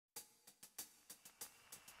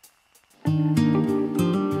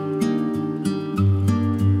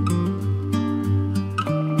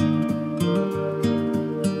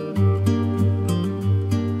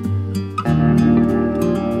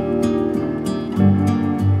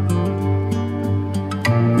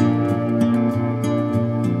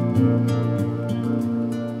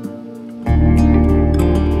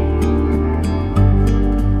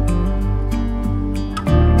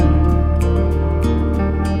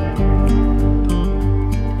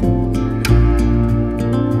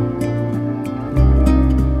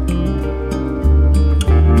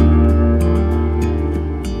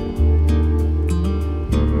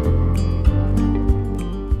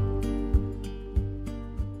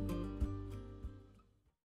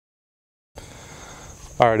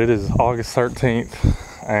All right, it is August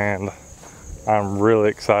 13th and I'm really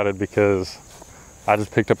excited because I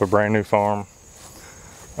just picked up a brand new farm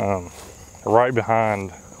right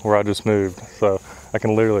behind where I just moved. So I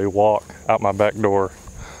can literally walk out my back door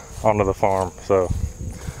onto the farm. So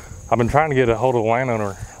I've been trying to get a hold of the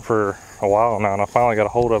landowner for a while now, and I finally got a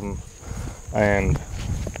hold of him, and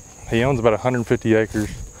he owns about 150 acres,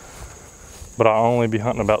 but I'll only be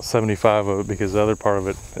hunting about 75 of it because the other part of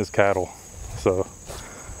it is cattle. So,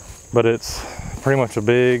 but it's pretty much a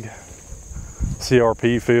big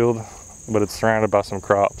CRP field, but it's surrounded by some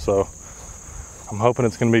crops. So I'm hoping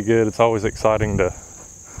it's gonna be good. It's always exciting to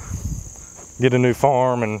get a new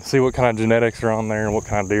farm and see what kind of genetics are on there and what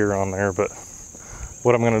kind of deer are on there. But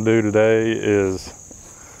what I'm gonna do today is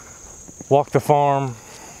walk the farm,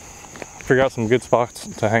 figure out some good spots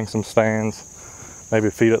to hang some stands, maybe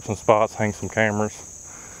feed up some spots, hang some cameras.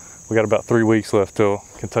 We got about 3 weeks left till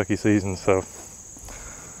Kentucky season, so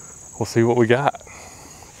we'll see what we got.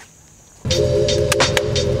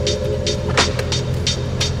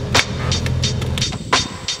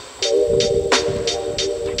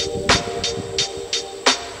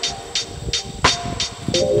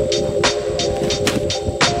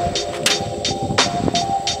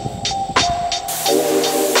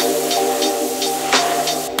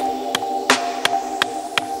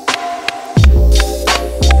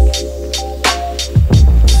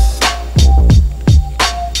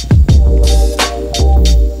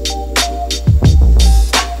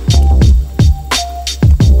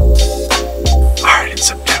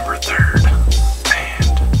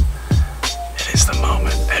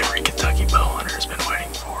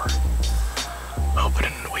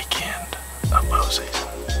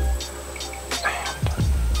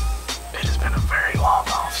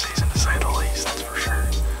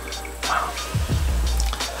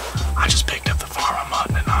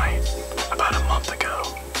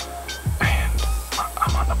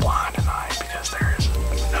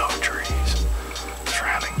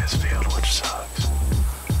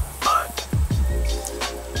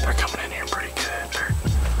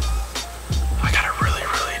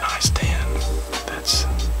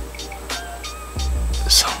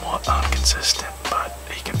 Inconsistent, but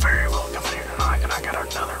he can very well come in here tonight, and I got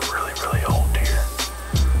another really old deer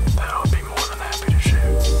that I would be more than happy to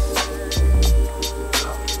shoot. So,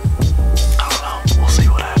 I don't know, we'll see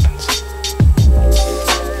what happens.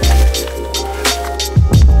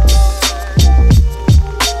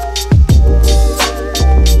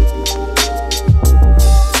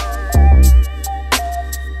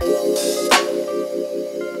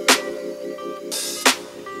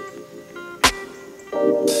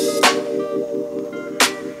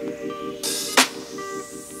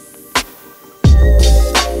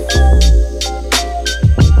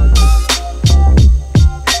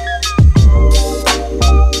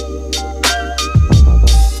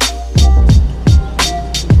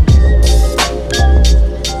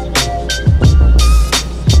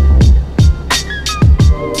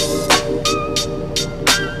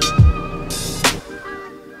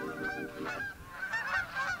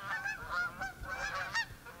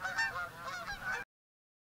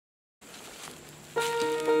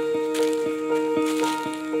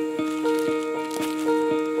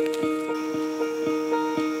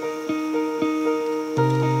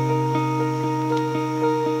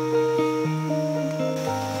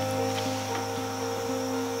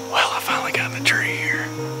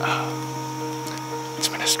 It's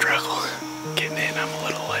been a struggle getting in. I'm a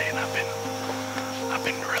little late, and I've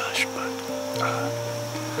been rushed, but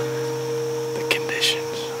the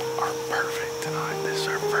conditions are perfect tonight. This is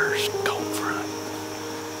our first cold front.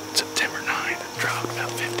 September 9th, it dropped about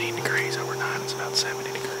 15 degrees overnight. It's about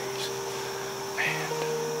 70 degrees, and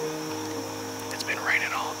it's been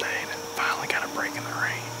raining all day, and it finally got a break in the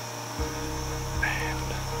rain,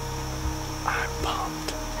 and I'm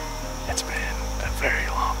pumped. It's been a very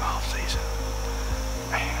long off season,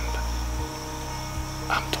 and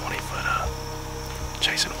I'm 20 foot up,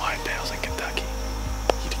 chasing whitetails in Kentucky.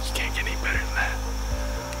 You can't get any better than that.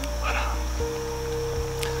 But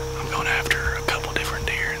I'm going after a couple different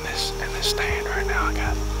deer in this stand right now. I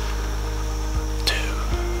got 2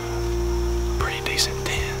 pretty decent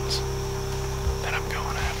 10s that I'm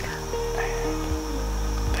going after,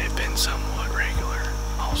 and they've been somewhat regular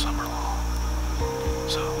all summer long.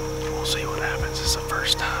 So we'll see what happens. It's the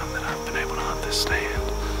first time that I've been able to hunt this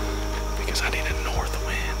stand because I need a north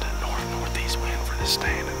wind, a northeast wind for this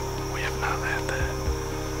stand, and we have not had that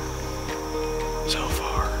so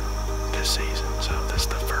far this season. So this is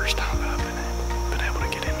the first time that I've been able to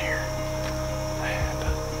get in here, and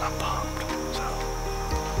I'm pumped. So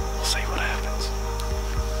we'll see what happens.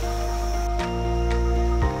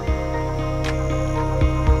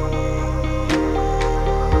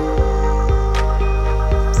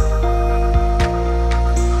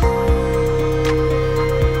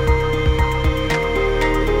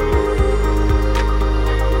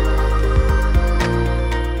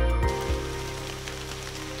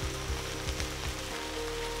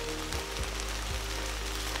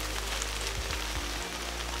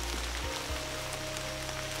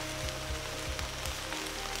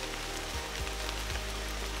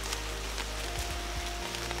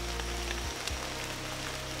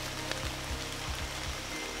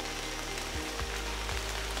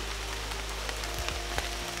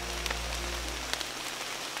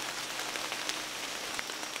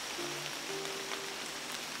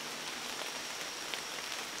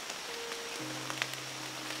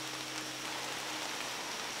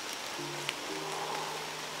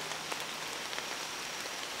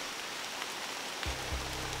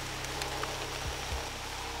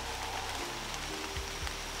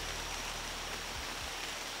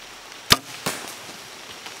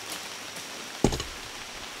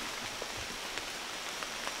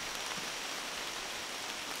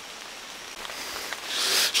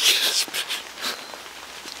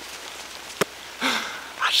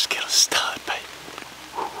 I just get a stud, baby.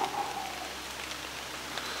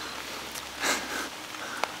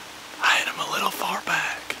 I hit him a little far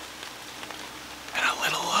back and a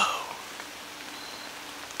little low.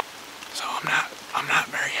 So I'm not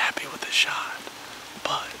very happy with this shot,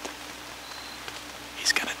 but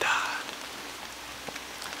he's gonna die.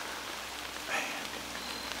 Man.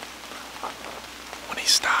 When he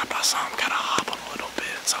stopped, I saw him kind of hopping a little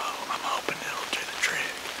bit, so I'm hoping it'll do the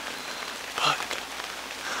trick. But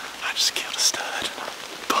I just killed a stud.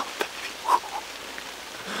 Bump, baby.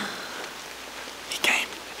 He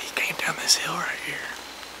came down this hill right here,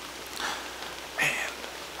 and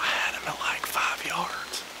I had him at like 5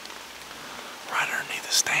 yards, right underneath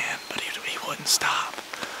the stand, but he wouldn't stop.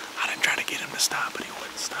 I didn't try to get him to stop, but he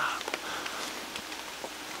wouldn't stop.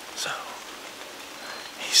 So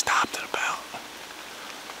he stopped at about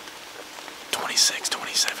 26,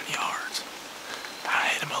 27 yards. I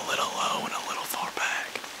hit him a little low and a little far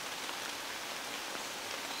back.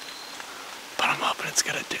 But I'm hoping it's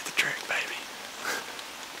gonna do the trick, baby.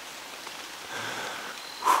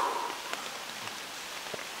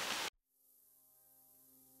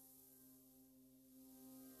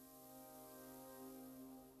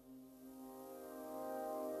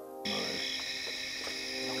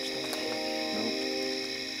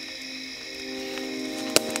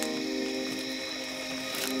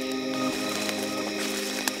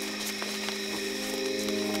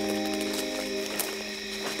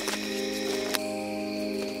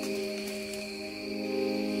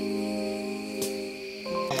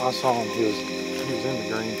 I saw him, he was in the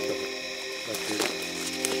green stuff back here.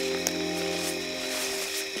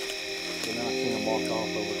 But now I see him walk off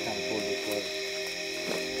over kind of towards this way.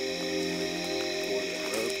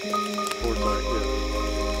 Towards that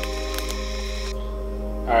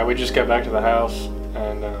road? Alright, we just got back to the house,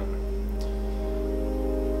 and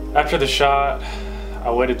after the shot,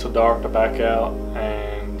 I waited till dark to back out,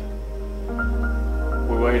 and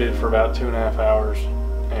we waited for about 2.5 hours.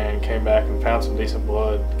 And came back and found some decent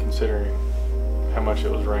blood considering how much it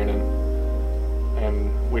was raining, and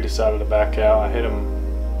we decided to back out. I hit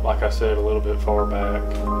him, like I said, a little bit far back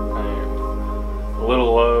and a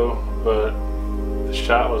little low, but the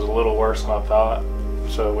shot was a little worse than I thought,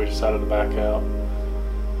 so we decided to back out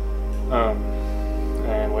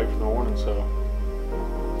and wait for the morning, so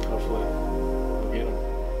hopefully we'll get him.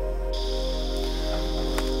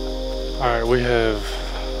 Alright, we have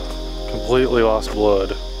completely lost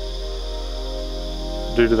blood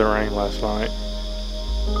due to the rain last night,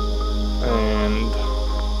 and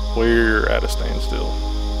we're at a standstill.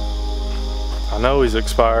 I know he's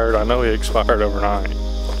expired. I know he expired overnight,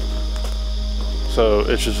 so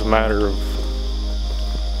it's just a matter of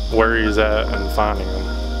where he's at and finding him.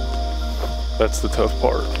 That's the tough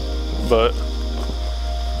part. But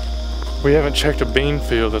we haven't checked a bean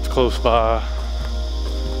field that's close by,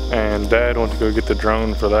 and Dad went to go get the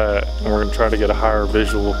drone for that, and we're gonna try to get a higher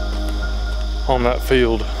visual on that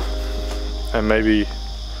field, and maybe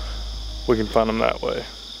we can find them that way.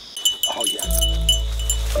 Oh yeah.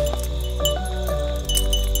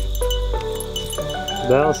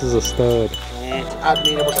 Dallas is a stud. I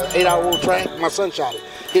mean, it was an 8-hour-old track. My son shot it.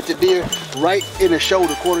 Hit the deer right in the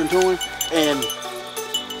shoulder, according to him, and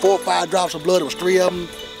 4 or 5 drops of blood. It was 3 of them.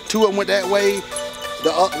 2 of them went that way.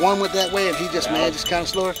 The one went that way, and he just, man, just kind of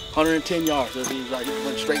slower. 110 yards. He was like, he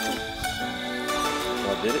went straight to him.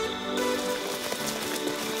 Oh, did it?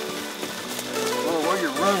 Oh, where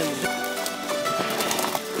you're running.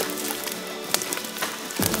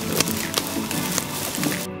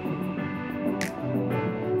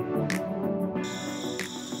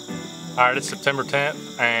 All right, it's September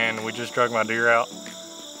 10th, and we just drug my deer out.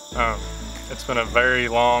 It's been a very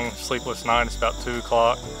long, sleepless night. It's about 2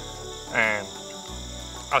 o'clock, and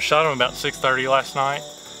I shot him about 6:30 last night,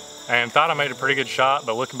 and thought I made a pretty good shot,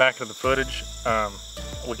 but looking back at the footage,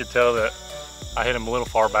 we could tell that I hit him a little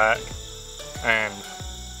far back, and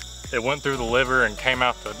it went through the liver and came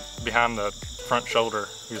out behind the front shoulder.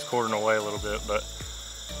 He was quartering away a little bit, but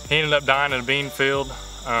he ended up dying in a bean field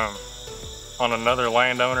on another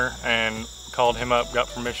landowner, and called him up, got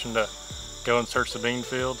permission to go and search the bean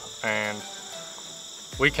field, and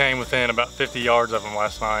we came within about 50 yards of him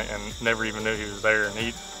last night and never even knew he was there. And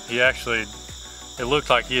he actually, it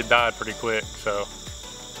looked like he had died pretty quick, so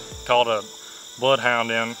called a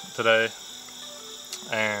bloodhound in today,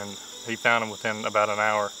 and he found him within about an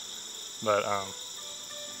hour, but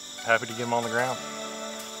happy to get him on the ground.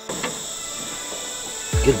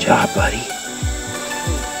 Good job, buddy.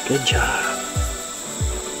 Good job.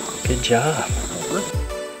 Good job.